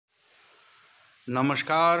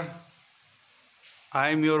Namaskar, I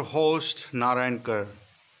am your host Narayankar.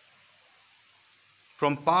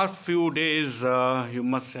 From past few days, you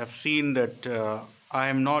must have seen that I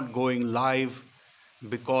am not going live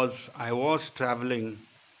because I was traveling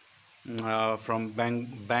from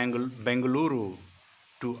Bengaluru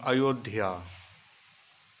to Ayodhya,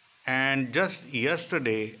 and just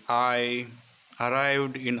yesterday I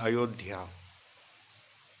arrived in Ayodhya,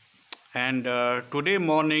 and today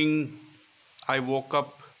morning I woke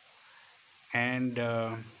up and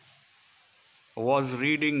was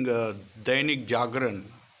reading Dainik Jagran,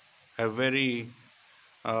 a very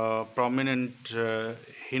prominent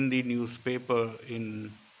Hindi newspaper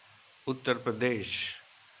in Uttar Pradesh,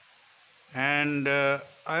 and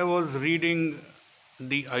I was reading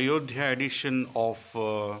the Ayodhya edition of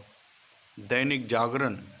Dainik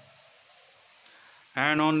Jagran,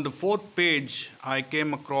 and on the fourth page I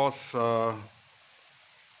came across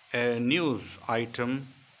a news item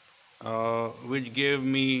which gave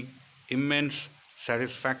me immense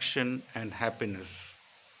satisfaction and happiness.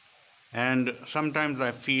 And sometimes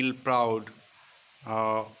I feel proud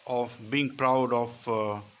of being proud of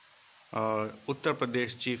Uttar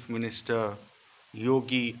Pradesh Chief Minister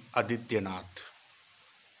Yogi Adityanath.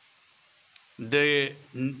 The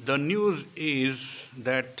news is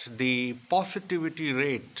that the positivity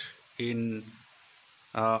rate in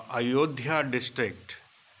Ayodhya district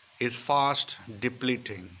is fast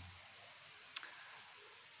depleting.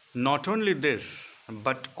 Not only this,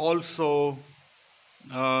 but also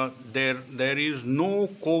there is no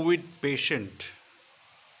COVID patient.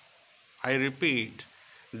 I repeat,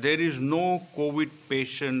 there is no COVID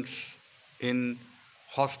patients in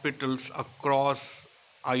hospitals across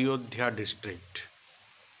Ayodhya district.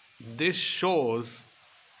 This shows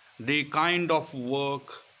the kind of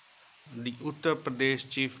work the Uttar Pradesh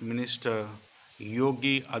Chief Minister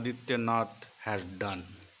Yogi Adityanath has done.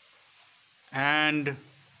 And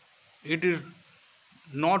it is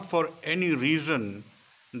not for any reason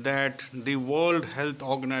that the World Health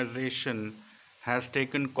Organization has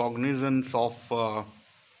taken cognizance of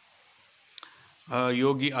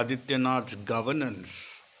Yogi Adityanath's governance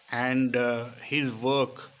and his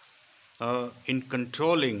work in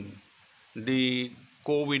controlling the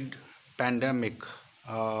COVID pandemic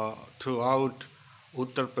throughout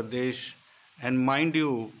Uttar Pradesh. And mind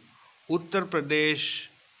you, Uttar Pradesh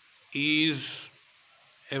is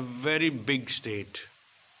a very big state.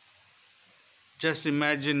 Just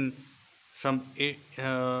imagine some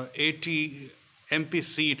 80 MP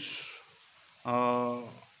seats uh,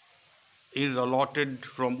 is allotted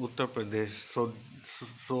from Uttar Pradesh.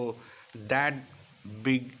 So that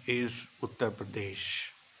big is Uttar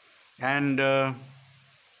Pradesh. And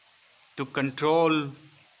to control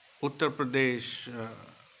Uttar Pradesh,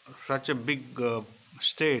 such a big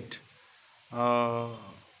state, uh,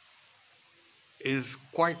 is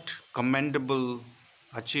quite commendable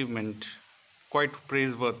achievement, quite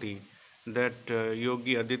praiseworthy that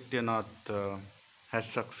Yogi Adityanath has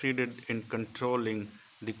succeeded in controlling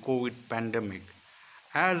the COVID pandemic.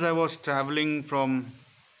 As I was traveling from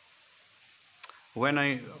when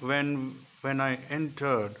I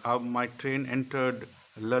entered, my train entered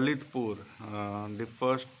Lalitpur, the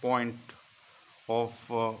first point of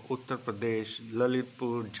Uttar Pradesh,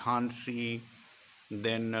 Lalitpur, Jhansi,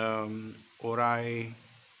 then Orai,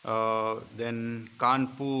 then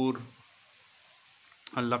Kanpur,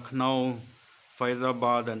 Lucknow,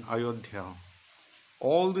 Faizabad, and Ayodhya.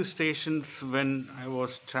 All the stations, when I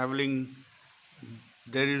was traveling,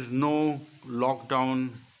 there is no lockdown,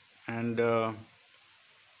 and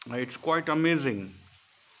it's quite amazing.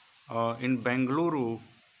 In Bengaluru,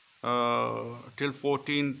 till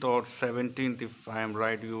 14th or 17th, if I am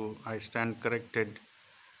right, I stand corrected.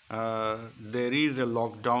 There is a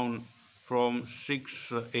lockdown from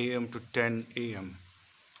 6 a.m. to 10 a.m.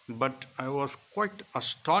 But I was quite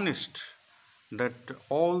astonished that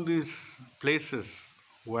all these places,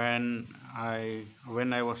 when I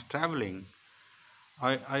was traveling,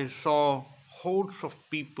 I saw hordes of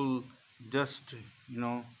people just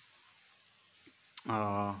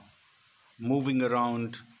uh, moving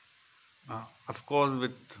around. Of course,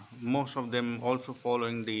 with most of them also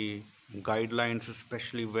following the guidelines,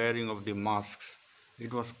 especially wearing of the masks.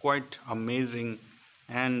 It was quite amazing,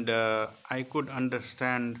 and I could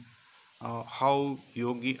understand how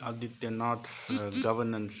Yogi Adityanath's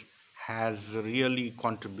governance has really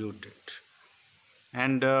contributed.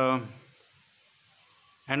 And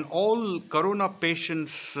all corona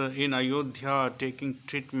patients in Ayodhya are taking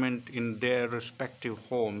treatment in their respective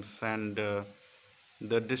homes, and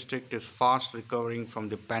the district is fast recovering from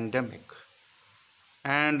the pandemic.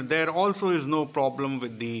 And there also is no problem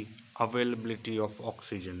with the availability of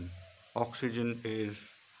oxygen. Oxygen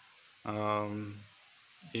um,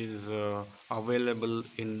 is available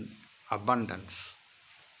in abundance,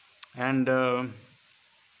 and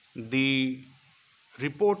the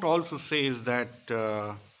report also says that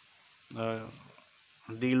uh,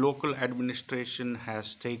 the local administration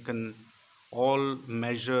has taken all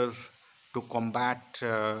measures to combat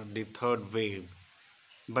the third wave.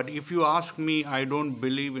 But if you ask me, I don't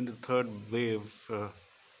believe in the third wave. Uh,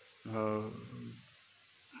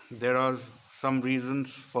 there are some reasons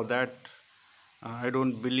for that. I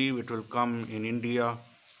don't believe it will come in India.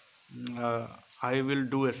 Uh, I will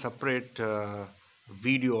do a separate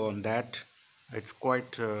video on that. It's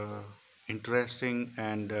quite interesting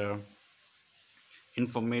and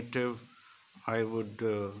informative. I would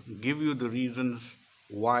give you the reasons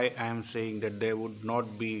why I am saying that there would not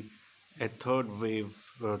be a third wave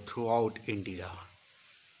throughout India.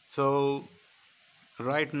 So,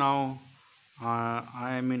 right now,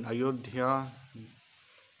 I am in Ayodhya,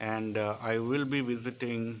 and I will be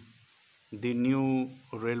visiting the new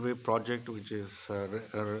railway project, which is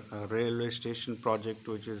a railway station project,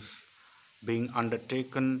 which is being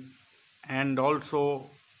undertaken, and also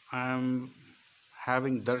I am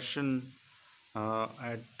having darshan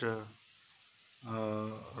at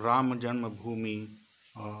Ram Janmabhoomi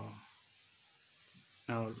uh,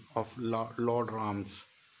 of Lord Ram's.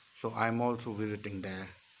 So I'm also visiting there.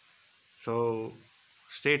 So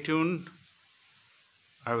stay tuned.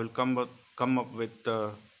 I will come up with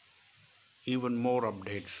even more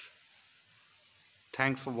updates.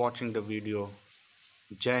 Thanks for watching the video.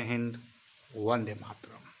 Jai Hind, Vande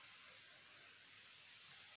Mataram.